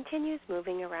breeze continues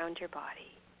moving around your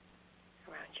body,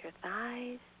 around your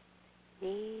thighs,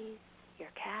 knees, your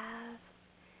calves,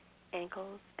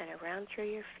 ankles, and around through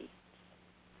your feet.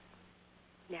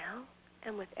 Now,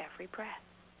 and with every breath,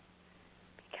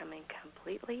 becoming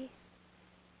completely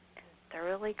and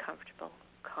thoroughly comfortable,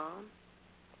 calm,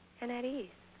 and at ease.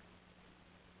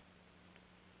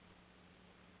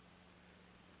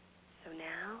 So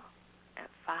now, at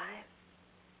 5,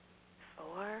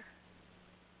 4,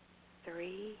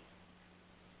 3,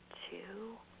 2,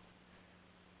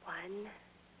 1,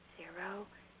 0,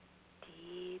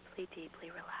 deeply, deeply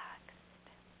relaxed.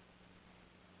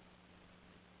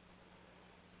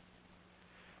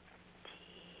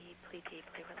 Deeply,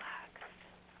 deeply relaxed.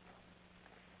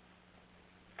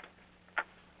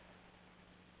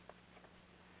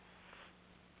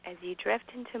 As you drift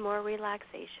into more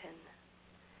relaxation,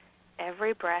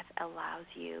 every breath allows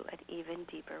you an even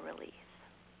deeper release,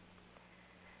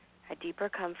 a deeper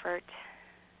comfort,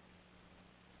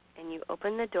 and you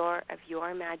open the door of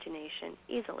your imagination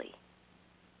easily.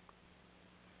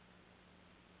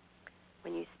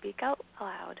 When you speak out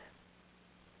loud,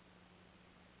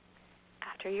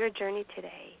 after your journey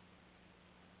today,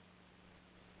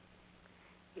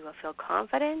 you will feel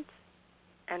confident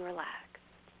and relaxed.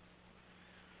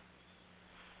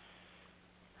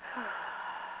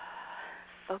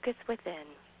 Focus within.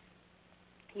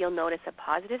 You'll notice a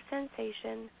positive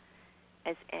sensation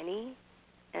as any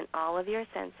and all of your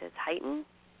senses heighten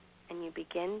and you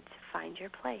begin to find your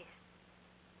place.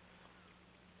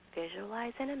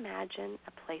 Visualize and imagine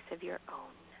a place of your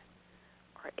own.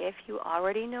 Or if you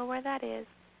already know where that is,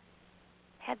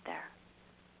 head there.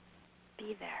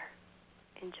 Be there.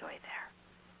 Enjoy there.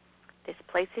 This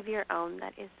place of your own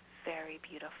that is very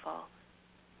beautiful,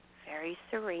 very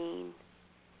serene,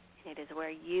 and it is where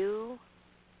you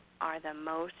are the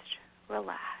most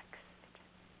relaxed.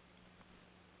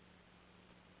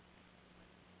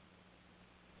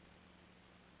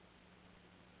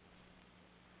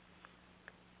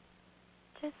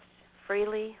 Just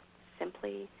freely,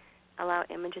 simply allow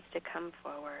images to come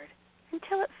forward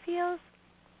until it feels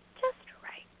just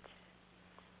right.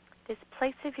 This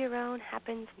place of your own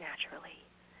happens naturally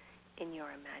in your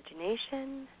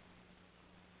imagination.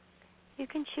 You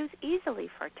can choose easily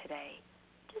for today.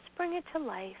 Just bring it to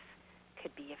life.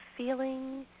 Could be a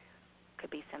feeling, could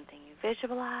be something you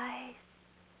visualize.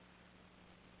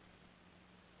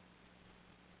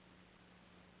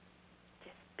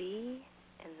 Just be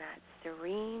in that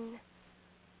serene,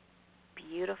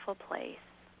 beautiful place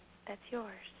that's yours.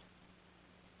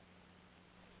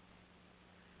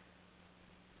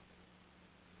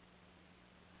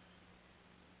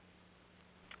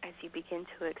 As you begin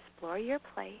to explore your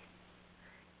place,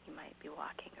 you might be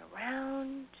walking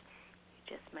around, you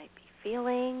just might be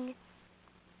feeling.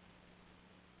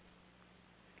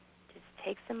 Just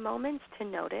take some moments to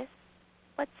notice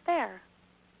what's there.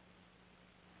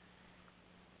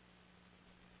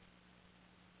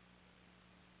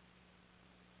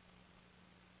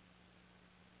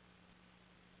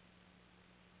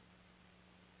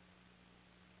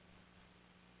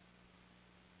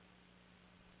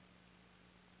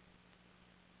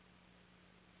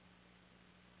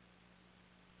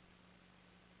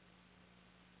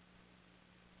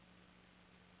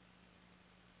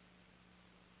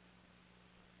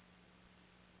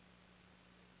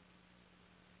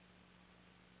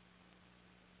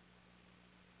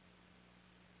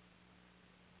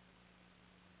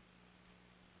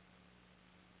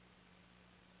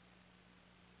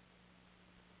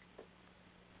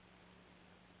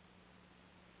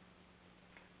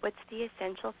 What's the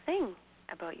essential thing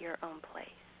about your own place?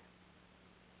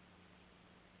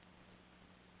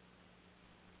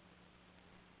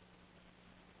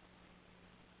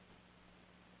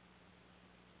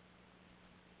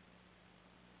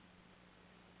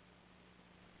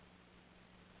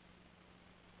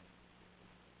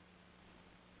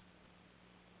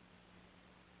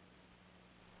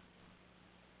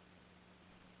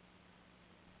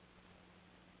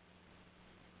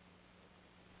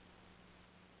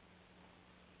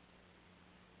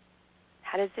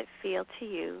 How does it feel to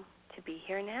you to be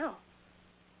here now?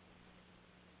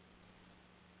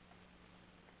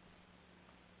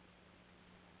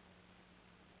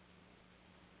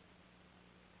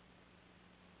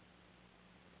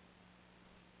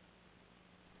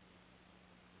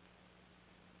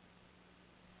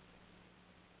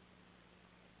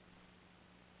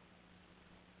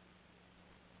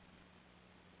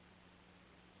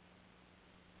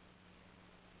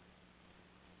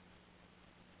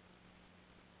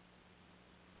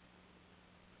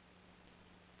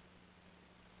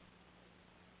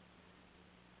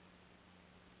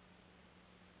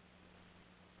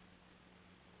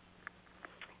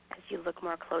 you look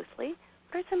more closely,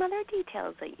 what are some other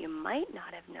details that you might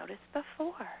not have noticed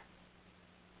before?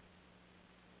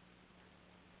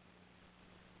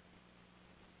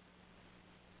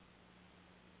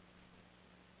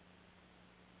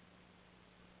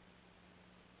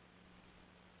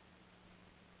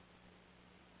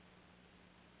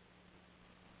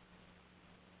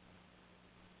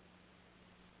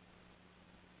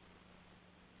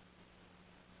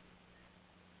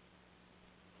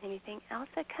 Anything else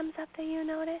that comes up that you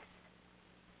notice?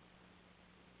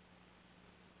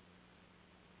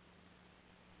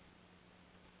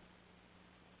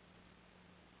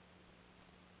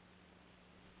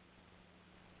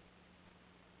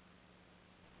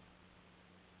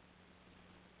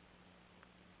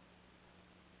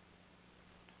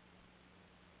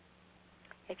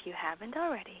 If you haven't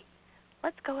already,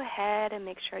 let's go ahead and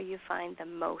make sure you find the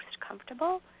most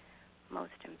comfortable,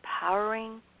 most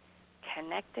empowering,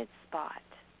 connected spot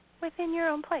within your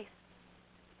own place.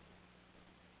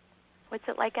 What's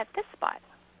it like at this spot?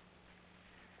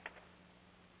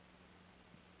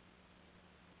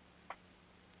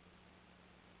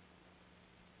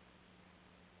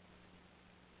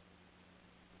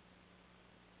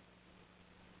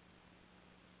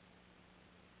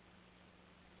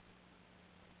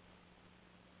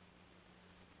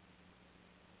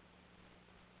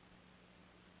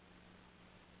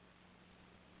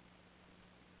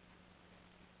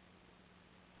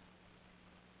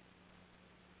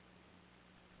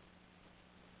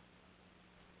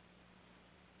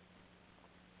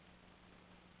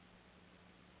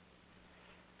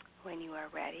 When you are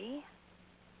ready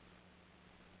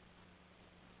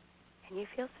and you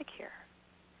feel secure,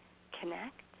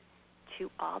 connect to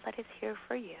all that is here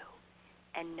for you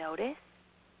and notice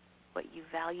what you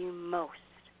value most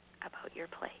about your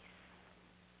place.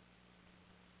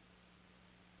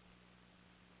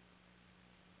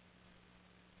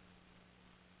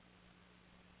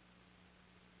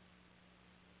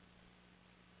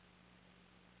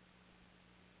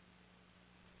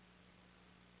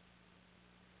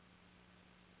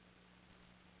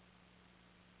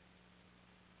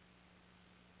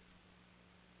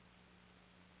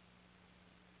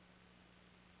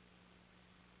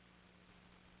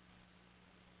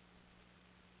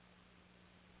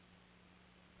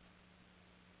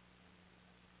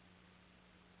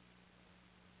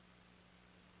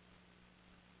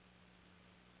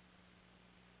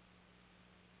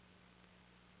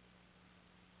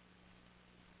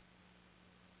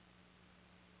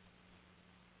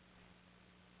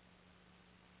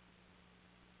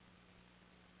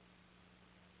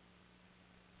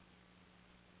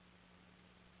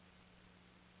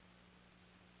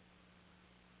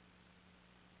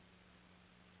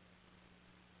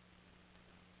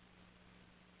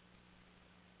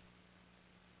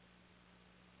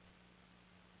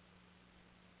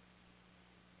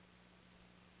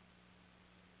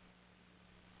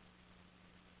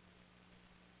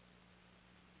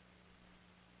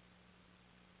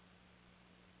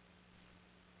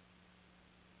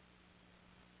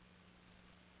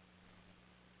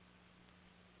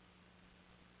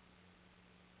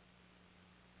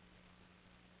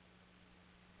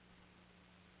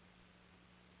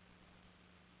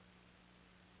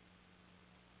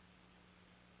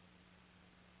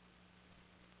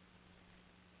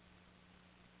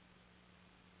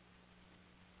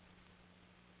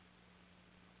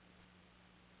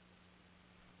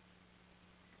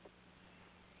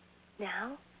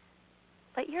 Now,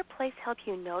 let your place help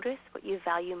you notice what you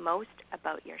value most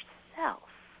about yourself.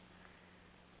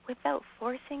 Without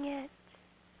forcing it,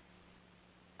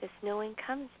 this knowing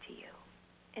comes to you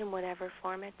in whatever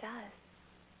form it does.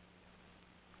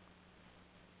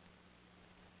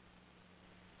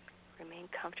 Remain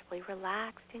comfortably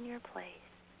relaxed in your place.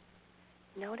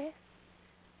 Notice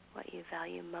what you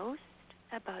value most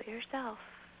about yourself.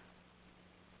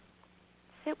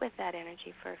 Sit with that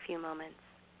energy for a few moments.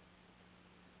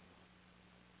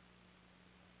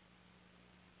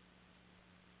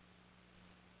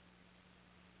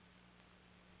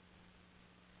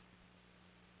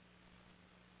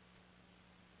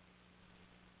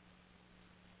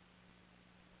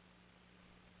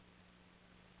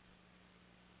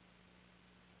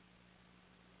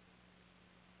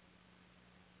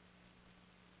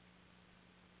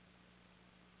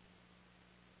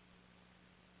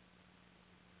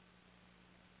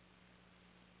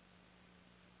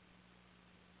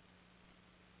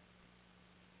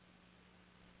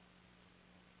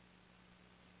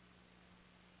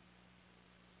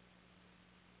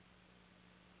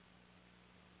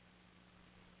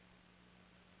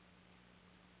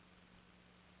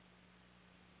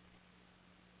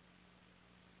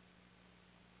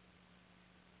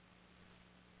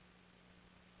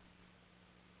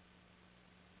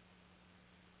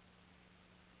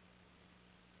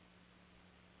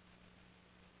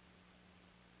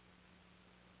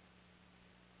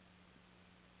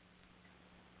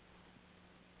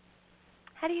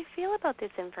 How do you feel about this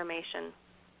information?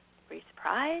 Were you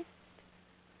surprised?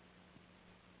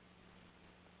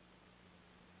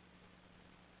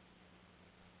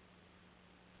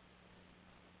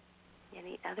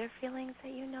 Any other feelings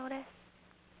that you notice?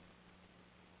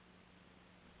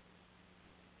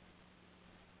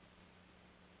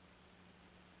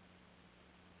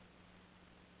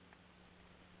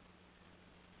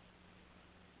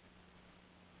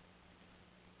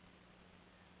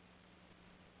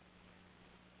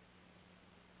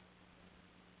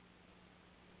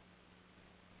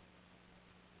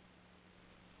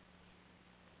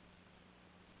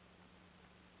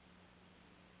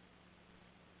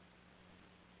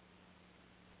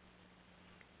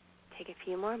 Take a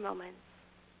few more moments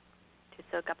to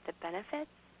soak up the benefits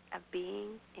of being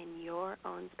in your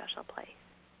own special place.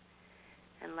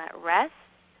 And let rest,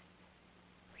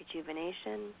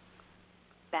 rejuvenation,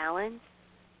 balance,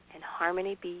 and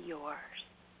harmony be yours.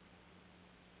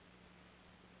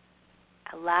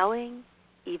 Allowing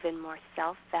even more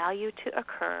self-value to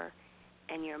occur,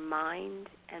 and your mind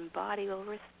and body will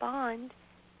respond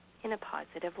in a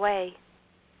positive way.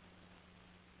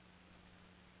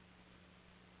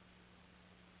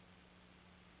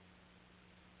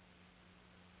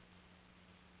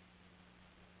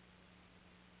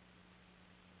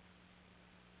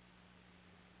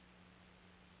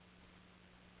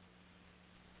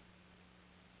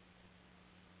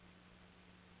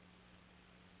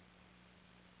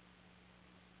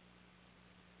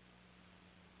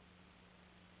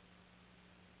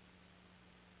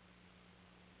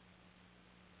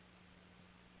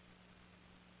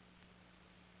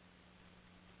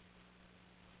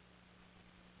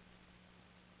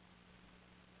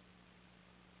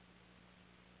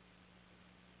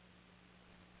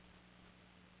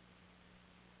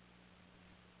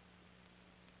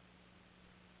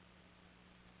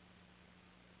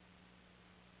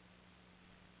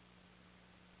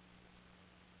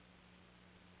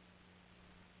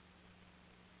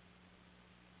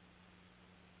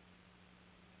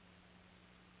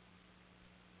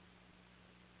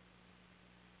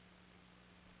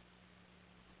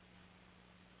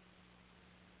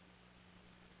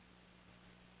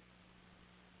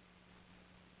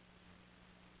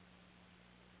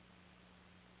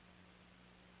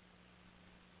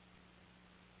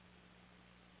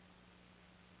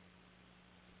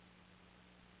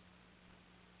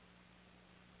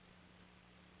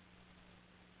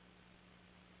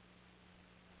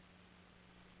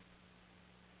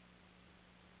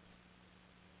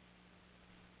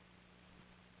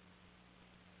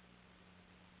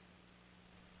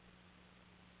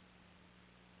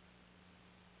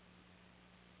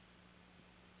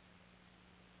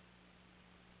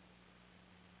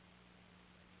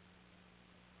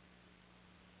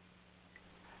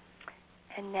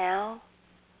 And now,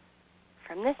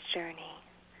 from this journey,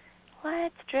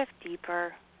 let's drift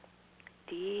deeper,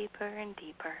 deeper and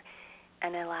deeper,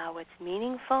 and allow what's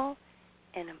meaningful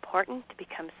and important to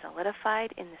become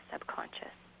solidified in the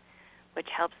subconscious, which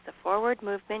helps the forward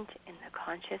movement in the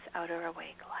conscious outer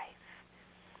awake life.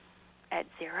 At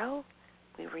 0,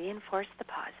 we reinforce the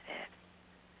positive.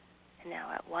 And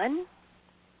now at 1,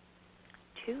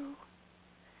 2,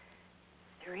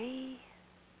 3,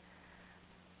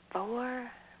 4,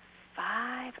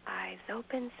 5, eyes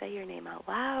open, say your name out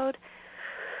loud.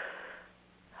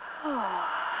 Oh,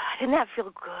 didn't that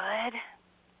feel good?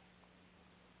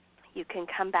 You can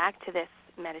come back to this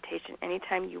meditation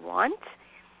anytime you want,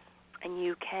 and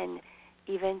you can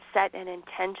even set an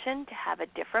intention to have a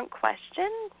different question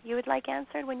you would like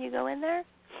answered when you go in there.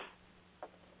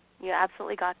 You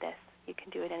absolutely got this. You can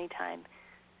do it anytime.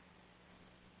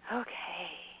 Okay.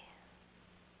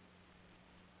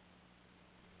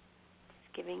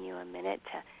 Giving you a minute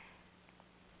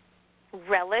to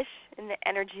relish in the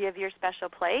energy of your special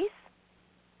place.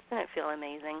 Doesn't it feel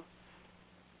amazing?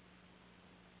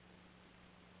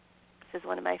 This is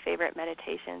one of my favorite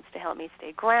meditations to help me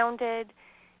stay grounded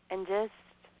and just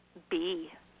be.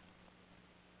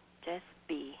 Just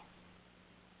be.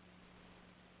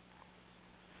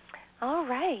 All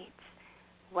right.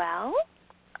 Well,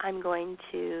 I'm going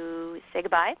to say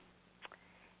goodbye.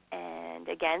 And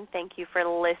again, thank you for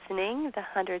listening. The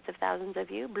hundreds of thousands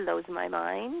of you blows my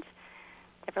mind.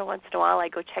 Every once in a while I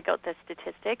go check out the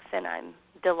statistics, and I'm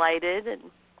delighted. And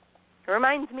it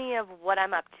reminds me of what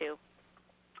I'm up to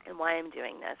and why I'm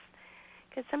doing this.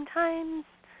 Because sometimes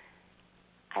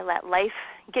I let life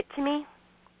get to me,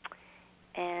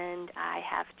 and I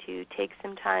have to take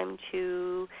some time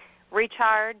to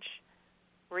recharge,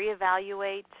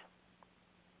 reevaluate,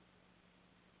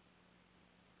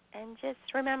 and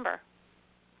just remember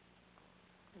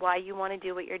why you want to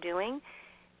do what you're doing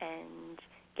and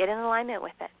get in alignment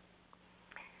with it.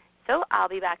 So I'll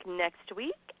be back next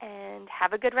week, and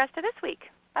have a good rest of this week.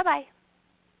 Bye-bye.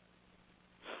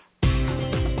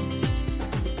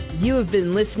 You have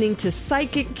been listening to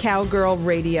Psychic Cowgirl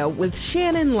Radio with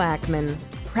Shannon Lackman.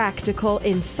 Practical,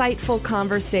 insightful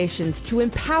conversations to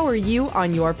empower you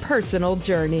on your personal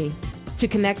journey. To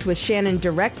connect with Shannon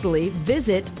directly,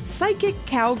 visit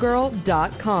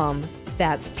psychiccowgirl.com.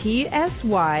 That's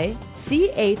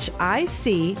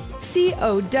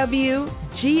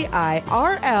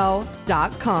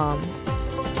PSYCHICCOWGIRL.com.